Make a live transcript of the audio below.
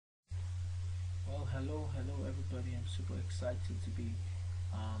Hello everybody. I'm super excited to be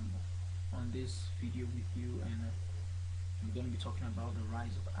um, on this video with you, and I'm going to be talking about the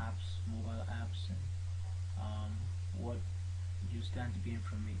rise of apps, mobile apps, and what you stand to gain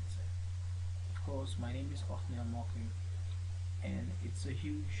from it. Of course, my name is Othniel Mockley, and it's a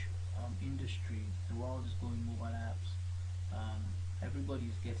huge industry. The world is going mobile apps. Everybody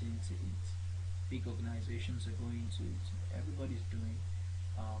is getting into it. Big organizations are going into it. Everybody's doing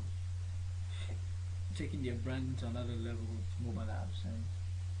um, taking their brand to another level with mobile apps, and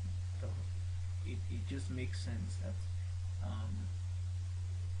the, it just makes sense that um,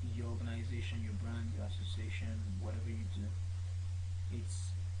 your organization, your brand, your association, whatever you do,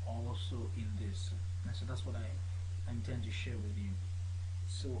 it's also in this. And so that's what I intend to share with you.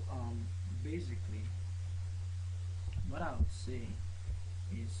 So basically, what I would say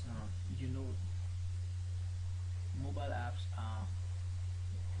is, mobile apps are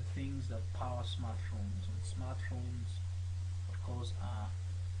the things that power smartphones, and smartphones, of course, are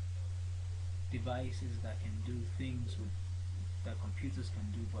devices that can do things with that computers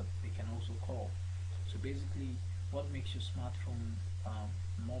can do, but they can also call. So basically, what makes your smartphone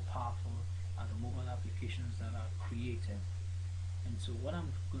more powerful are the mobile applications that are created. And so, what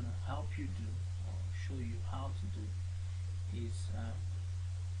I'm going to help you do, or show you how to do, is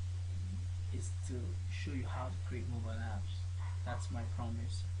to show you how to create mobile apps. That's my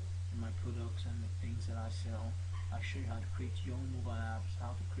promise in my products and the things that I sell. I show you how to create your own mobile apps,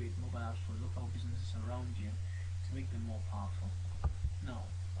 how to create mobile apps for local businesses around you to make them more powerful. Now,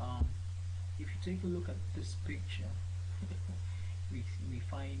 if you take a look at this picture, we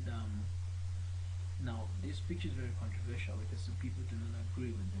find now this picture is very controversial because some people do not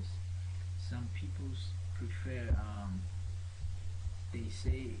agree with this. Some people prefer they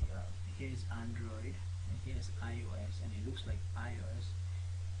say here's Android and here's iOS, and it looks like iOS,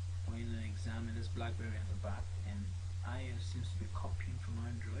 or in an exam and there's BlackBerry at the back, and iOS seems to be copying from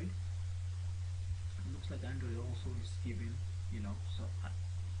Android. It looks like Android also is giving, so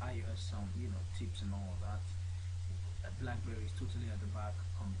iOS some, tips and all of that. BlackBerry is totally at the back,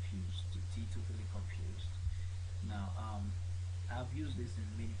 confused, totally confused. Now, I've used this in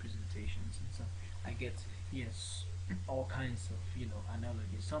many presentations, and so I get, yes, all kinds of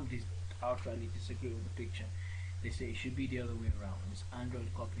analogies. Some outrightly disagree with the picture. They say it should be the other way around. It's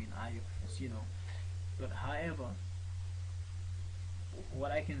Android copying iOS. But however,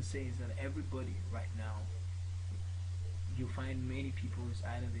 what I can say is that everybody right now, you find many people is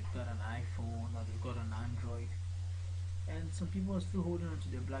either they've got an iPhone or they've got an Android, and some people are still holding on to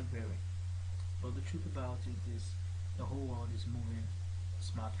their BlackBerry. But the truth about it is, the whole world is moving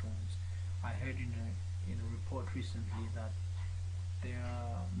smartphones. I heard in a report recently that there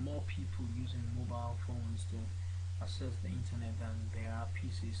are more people using mobile phones to access the internet than there are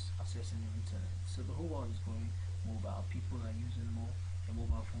PCs accessing the internet. So the whole world is going mobile. People are using more their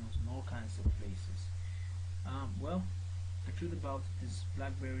mobile phones in all kinds of places. Well, the truth about it is,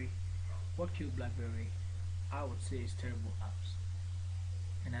 BlackBerry, what killed BlackBerry, I would say, is terrible apps.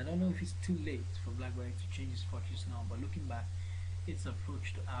 And I don't know if it's too late for BlackBerry to change its fortunes now, but looking back, its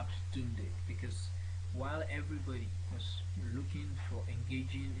approach to apps doomed it, because while everybody was looking for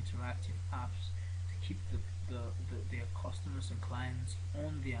engaging, interactive apps to keep their customers and clients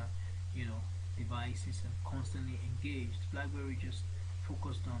on their devices and constantly engaged, BlackBerry just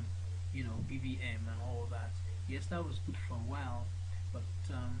focused on BBM and all that. Yes, that was good for a while, but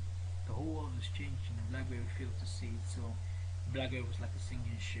the whole world was changing and BlackBerry failed to see it. So BlackBerry was like a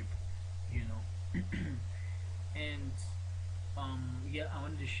sinking ship, you know. And yeah, I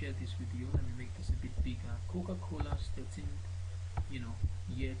wanted to share this with you. Let me make this a bit bigger. Coca-Cola's 13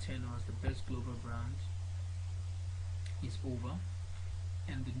 year tenure as the best global brand is over,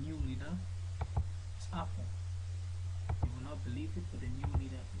 and the new leader is Apple. You will not believe it, but the new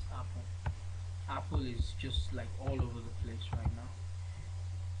leader is Apple. Apple is just like all over the place right now.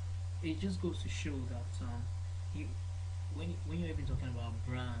 It just goes to show that you, when you're even talking about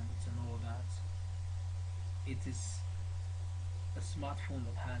brands and all that, it is a smartphone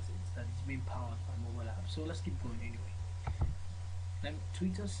that has it, that is being powered by mobile apps. So let's keep going anyway. Now,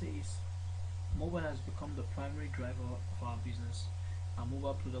 Twitter says mobile has become the primary driver of our business. Our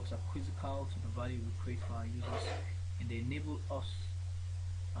mobile products are critical to the value we create for our users, and they enable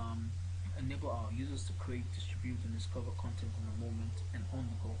our users to create, distribute, and discover content in the moment and on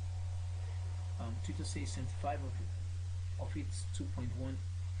the go. Twitter says 75 of its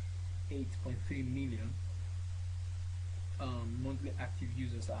 2.18.3 million monthly active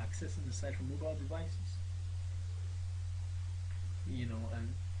users are accessing the site from mobile devices.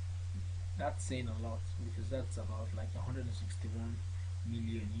 And that's saying a lot, because that's about like 161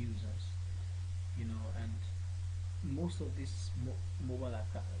 million users. And most of this mobile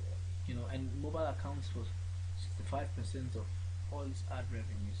account, and mobile accounts for 65% of all its ad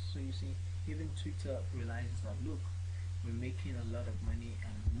revenues. So you see, even Twitter realizes that, look, we're making a lot of money,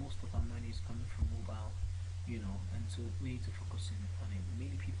 and most of our money is coming from mobile. And so we need to focus on it.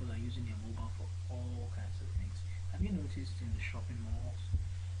 Many people are using their mobile for all kinds of things. Have you noticed in the shopping malls,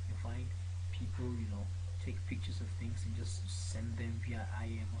 you find people, take pictures of things and just send them via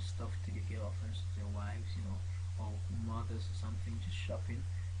IM or stuff to their girlfriends, to their wives, or mothers or something, just shopping.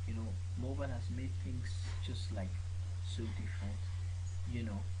 Mobile has made things just like so different. You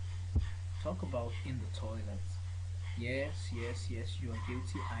know, talk about in the toilet. Yes, yes, yes, you are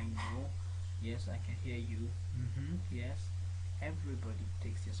guilty. I know. Yes, I can hear you. Yes, everybody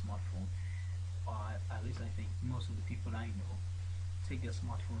takes their smartphone, or at least I think most of the people I know take their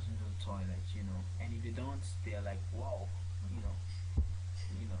smartphones into the toilet. And if they don't, they're like, wow, you know,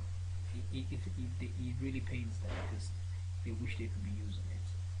 you know, it really pains them because they wish they could be using it.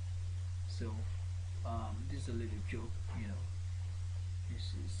 So, this is a little joke. It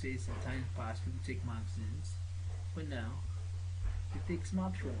says in times past people take magazines, but now they take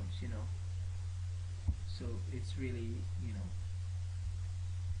smartphones. So it's really,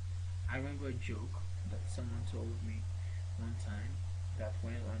 I remember a joke that someone told me one time, that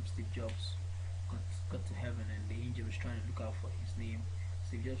when Steve Jobs got to heaven and the angel was trying to look out for his name,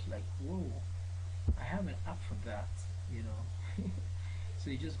 Steve Jobs was like, whoa, I have an app for that, you know. So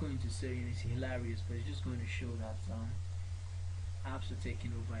he's just going to say, and it's hilarious, but it's just going to show that apps are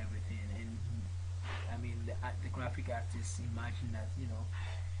taking over everything. And I mean, the graphic artists imagine that,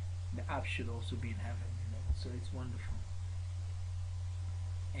 the app should also be in heaven. So it's wonderful.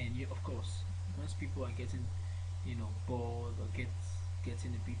 And you, of course, once people are getting, bored, or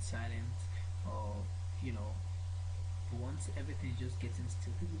getting a bit silent, or you know once everything is just getting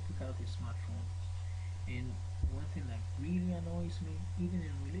still, people pick out their smartphone. And one thing that really annoys me, even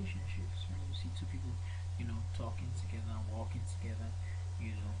in relationships, when you see two people, talking together and walking together,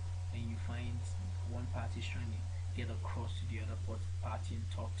 you know and you find one party is trying to get across to the other party and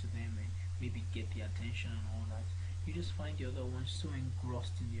talk to them and maybe get the attention and all that, you just find the other one so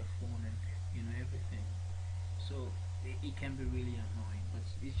engrossed in their phone and everything. So it can be really annoying, but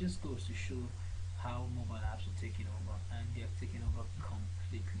it just goes to show how mobile apps are taking over, and they're taking over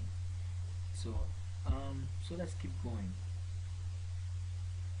completely. So so let's keep going.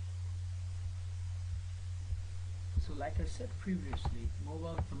 So like I said previously, the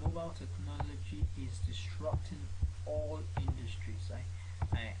mobile technology is disrupting all industries.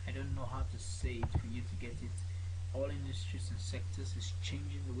 I don't know how to say it for you to get it. All industries and sectors is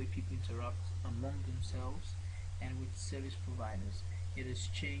changing the way people interact among themselves and with service providers. It has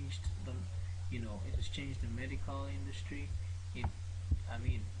changed the medical industry. It I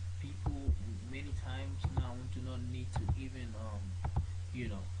mean, people many times now do not need to even you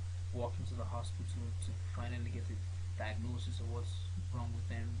know walk into the hospital to finally get a diagnosis of what's wrong with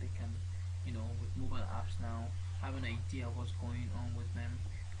them. They can, with mobile apps now, have an idea of what's going on with them,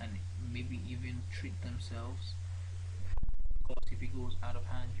 and maybe even treat themselves. Of course, if it goes out of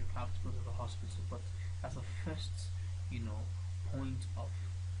hand, you have to go to the hospital. But as a first, point of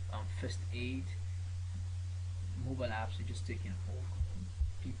first aid, mobile apps are just taking over.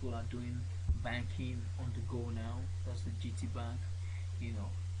 People are doing banking on the go now. That's the GT Bank, you know,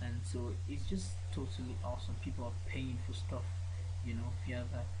 and so it's just totally awesome. People are paying for stuff, via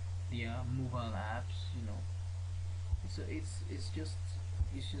their mobile apps, So it's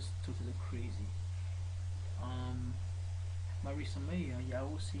just totally crazy. Um, Marisa Mayer,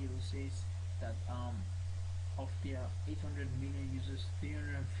 Yahoo CEO, says that of their 800 million users,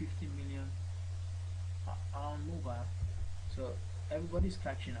 350 million are on mobile. So everybody's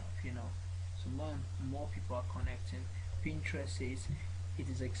catching up. So more people are connecting. Pinterest says it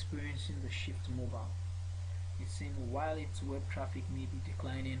is experiencing the shift to mobile. It's saying while its web traffic may be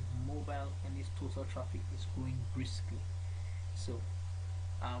declining, mobile and its total traffic is growing briskly. So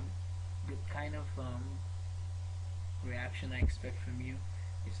um, the kind of reaction I expect from you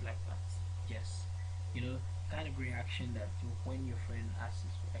is like that. Yes, kind of reaction that when your friend asks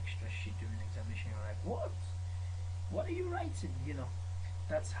for extra shit during an examination, you're like, what? What are you writing?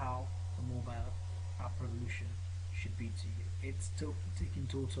 That's how the mobile app revolution should be to you. It's taking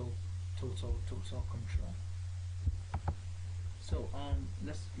total control. So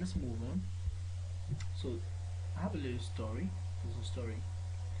let's move on. So I have a little story. There's a story.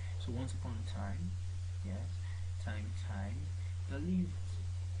 So once upon a time, yes, time, there lived.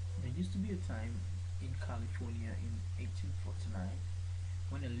 There used to be a time in California in 1849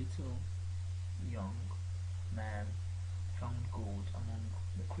 when a little young man found gold among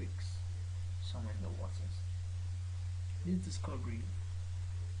the creeks. somewhere in the waters. This discovery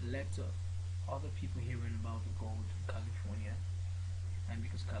led to other people hearing about the gold in California, and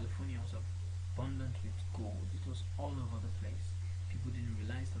because California was abundant with gold, it was all over the place. People didn't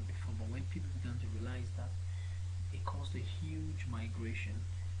realize that before, but when people began to realize that, it caused a huge migration,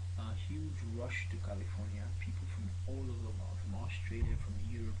 a huge rush to California. People from all over the world, from Australia, from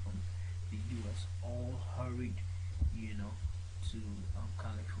Europe, from the US, all hurried, you know, to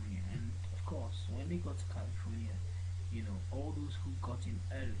California. And of course, when they got to California, all those who got in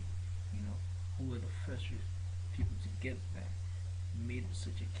early, you know, who were the first people to get there, made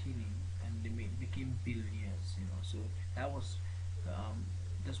such a killing, and became billionaires. So that was um,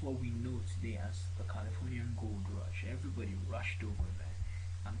 that's what we know today as the Californian gold rush. Everybody rushed over there.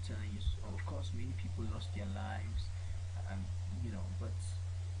 I'm telling you. So of course, many people lost their lives, but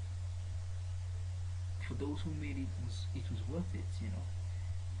for those who made it, was worth it.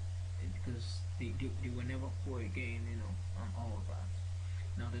 Because they were never poor again. And all of that.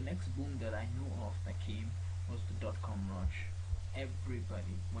 Now the next boom that I know of that came was the dot-com rush.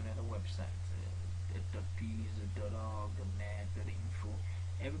 Everybody went on the website, .biz, .org, .net, .info.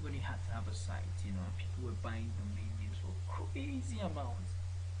 Everybody had to have a site, and people were buying domain names for crazy amounts.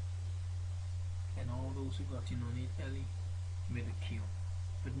 And all those who got in on it early made a kill.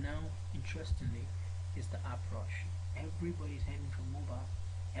 But now, interestingly, is the app rush. Everybody's heading for mobile.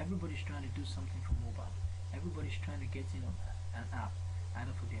 Everybody's trying to do something for mobile. Everybody's trying to get an app,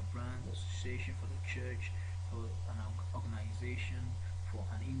 either for their brand, association, for the church, for an organization, for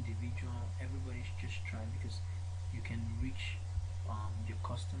an individual. Everybody's just trying, because you can reach your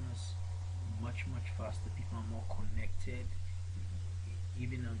customers much faster. People are more connected,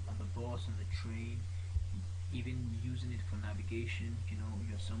 even on the bus, on the train, even using it for navigation.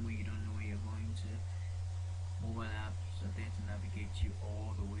 You're somewhere, you don't know where you're going to. Mobile apps are there to navigate you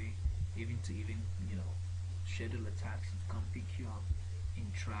all the way, even schedule a taxi to come pick you up in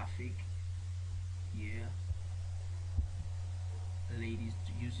traffic. Yeah, ladies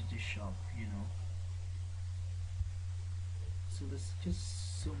use it to shop. So there's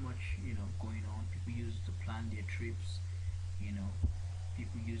just so much going on. People use it to plan their trips. you know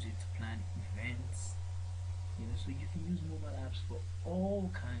People use it to plan events. So you can use mobile apps for all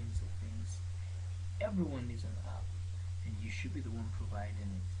kinds of things. Everyone needs an app, and you should be the one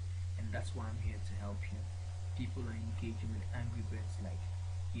providing it. And that's why I'm here to help you. People are engaging with Angry Birds, like,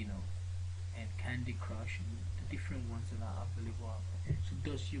 and Candy Crush, and the different ones that are available out there. So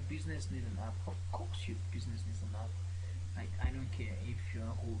does your business need an app? Of course your business needs an app. I don't care if you're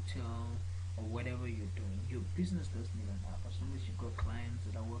a hotel or whatever you're doing, your business does need an app. As long as you've got clients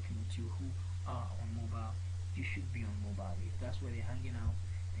that are working with you who are on mobile, you should be on mobile. If that's where they're hanging out,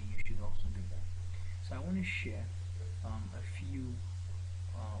 then you should also do that. So I want to share a few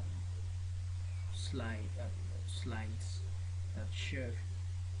um, slides that share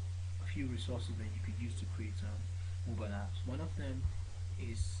a few resources that you could use to create mobile apps. One of them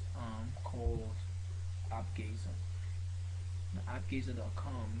is called AppGazer. Now,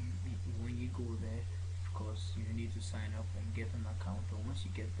 appgazer.com, when you go there, of course, you need to sign up and get an account. But once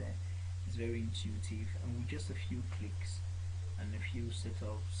you get there, it's very intuitive, and with just a few clicks and a few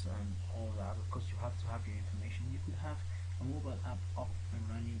setups and all that, of course, you have to have your information. You could have a mobile app up and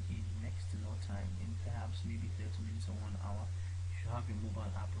running in next to no time, in perhaps maybe 30 minutes or 1 hour. You should have your mobile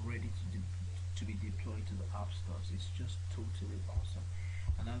app ready to be deployed to the app stores. It's just totally awesome.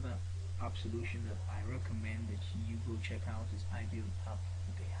 Another app solution that I recommend that you go check out is iBuild App.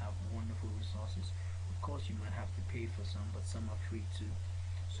 They have wonderful resources. Of course, you might have to pay for some, but some are free too.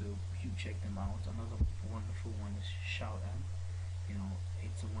 So you check them out. Another wonderful one is Shout App.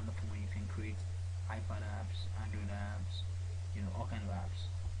 It's a wonderful one. You can create iPad apps, Android apps, all kind of apps.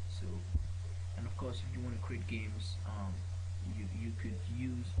 So, and of course, if you want to create games, you could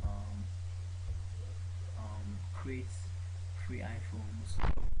use create free iPhones,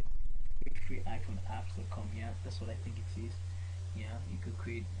 free iPhone apps.com. Yeah, that's what I think it is. Yeah, you could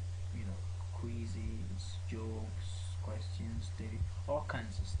create, quizzes, jokes, questions, all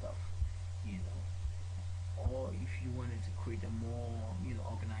kinds of stuff. You know, or if you wanted to create a more,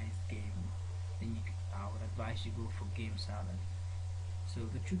 organized game, then I would advise you go for Game Salad. So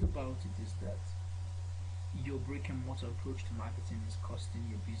the truth about it is that your brick and mortar approach to marketing is costing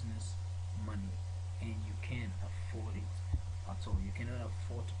your business money, and you can't afford it at all. You cannot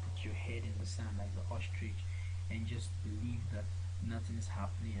afford to put your head in the sand like the ostrich and just believe that nothing is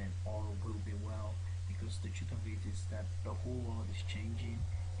happening and all will be well, because the truth of it is that the whole world is changing,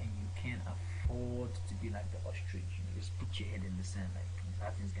 and you can't afford to be like the ostrich. Just put your head in the sand like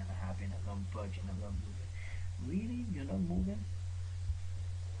nothing's gonna happen. I'm not budging. I'm not moving. Really, you're not moving?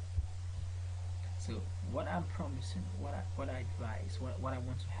 So what I'm promising, what I advise, what I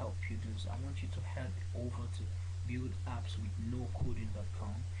want to help you do is I want you to head over to buildapps with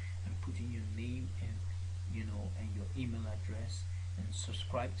and put in your name and and your email address and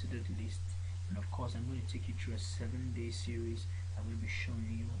subscribe to the list. And of course, I'm going to take you through a 7-day series. I'm going to be showing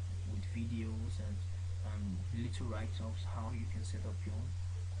you with videos and little write-offs how you can set up your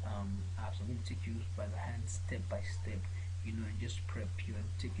apps. I'm going to take you by the hand step by step, and just prep you and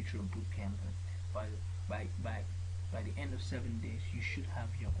take you through a boot camp. And by by by by the end of 7 days, you should have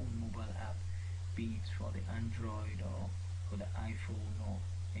your own mobile app, be it for the Android or for the iPhone or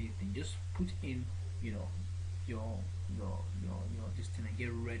anything. Just put in, you know, your your this thing and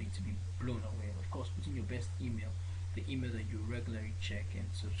get ready to be blown away. Of course, put in your best email, the email that you regularly check and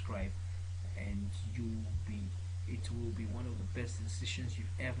subscribe, and it will be one of the best decisions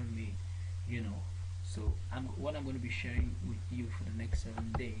you've ever made. So what I'm going to be sharing with you for the next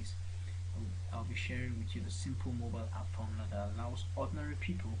 7 days. I'll be sharing with you the simple mobile app formula that allows ordinary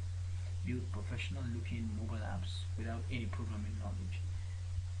people build professional looking mobile apps without any programming knowledge.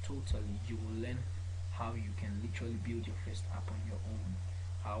 Totally, you will learn how you can literally build your first app on your own,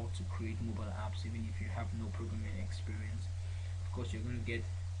 how to create mobile apps even if you have no programming experience. Of course, you're going to get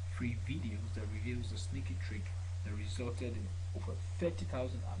free videos that reveals the sneaky trick that resulted in over 30,000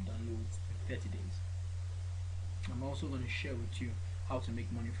 app downloads in 30 days. I'm also going to share with you how to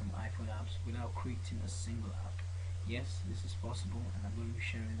make money from iPhone apps without creating a single app. Yes, this is possible, and I'm going to be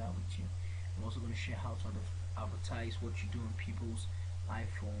sharing that with you. I'm also going to share how to advertise what you do on people's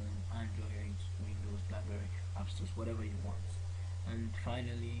iPhone, Android, Windows, BlackBerry app stores, whatever you want. And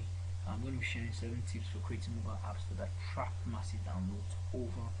finally, I'm going to be sharing 7 tips for creating mobile apps that attract massive downloads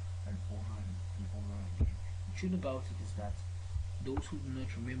over and over and over again. The truth about it is that those who do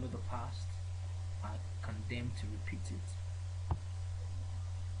not remember the past are condemned to repeat it.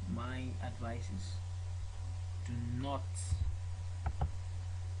 My advice is, do not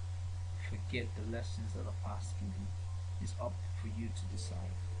forget the lessons that the past gave you. It's up for you to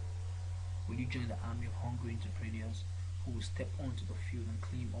decide. Will you join the army of hungry entrepreneurs who will step onto the field and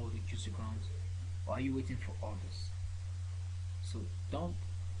claim all the juicy grounds, or are you waiting for others? So don't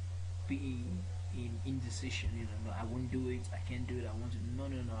be in indecision. No, I won't do it, I can't do it, I want to. No,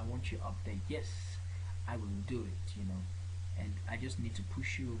 I want you up there. Yes, I will do it. And I just need to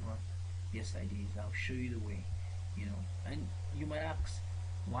push you over. Yes, I did. I'll show you the way. And you might ask,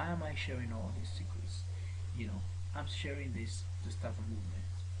 why am I sharing all these secrets? I'm sharing this to start a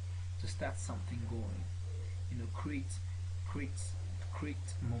movement, to start something going. Create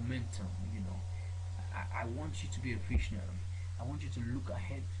create momentum. I want you to be a visionary. I want you to look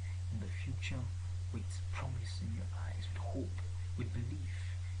ahead in the future with promise in your eyes, with hope, with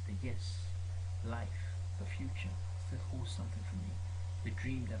belief that yes, life, the future still holds something for me. The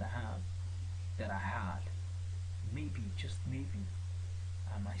dream that I had, maybe, just maybe,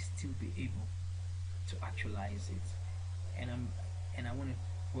 I might still be able to actualize it. And I want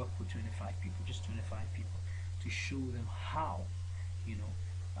to work with 25 people, just 25 people, to show them how, you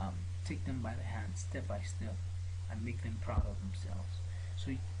know, take them by the hand, step by step, and make them proud of themselves.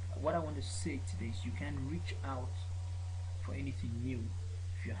 So what I want to say today is you can reach out for anything new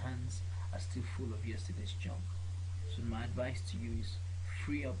if your hands are still full of yesterday's junk. So my advice to you is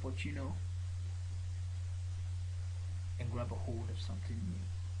free up what you know and grab a hold of something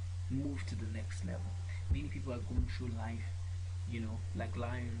new. Move to the next level. Many people are going through life, like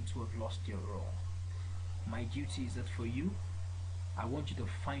lions who have lost their roar. My duty is that for you, I want you to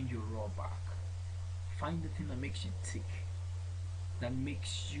find your roar back. Find the thing that makes you tick, that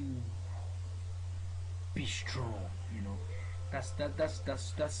makes you be strong.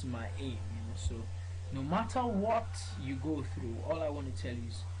 That's my aim. So no matter what you go through, all I want to tell you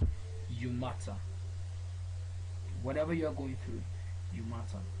is you matter. Whatever you are going through, you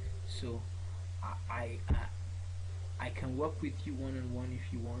matter. So I can work with you one-on-one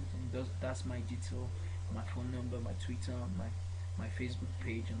if you want, and that's my detail, my phone number, my Twitter, my Facebook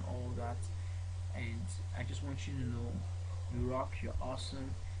page, and all that. And I just want you to know you rock, you're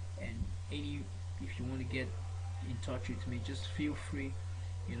awesome. And if you want to get in touch with me, just feel free,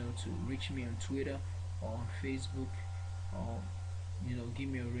 to reach me on Twitter or on Facebook, or give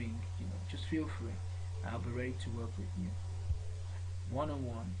me a ring. Just feel free. I'll be ready to work with you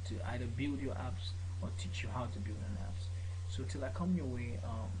one-on-one to either build your apps or teach you how to build an apps. So till I come your way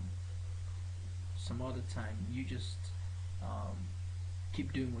some other time, you just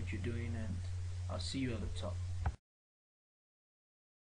keep doing what you're doing, and I'll see you at the top.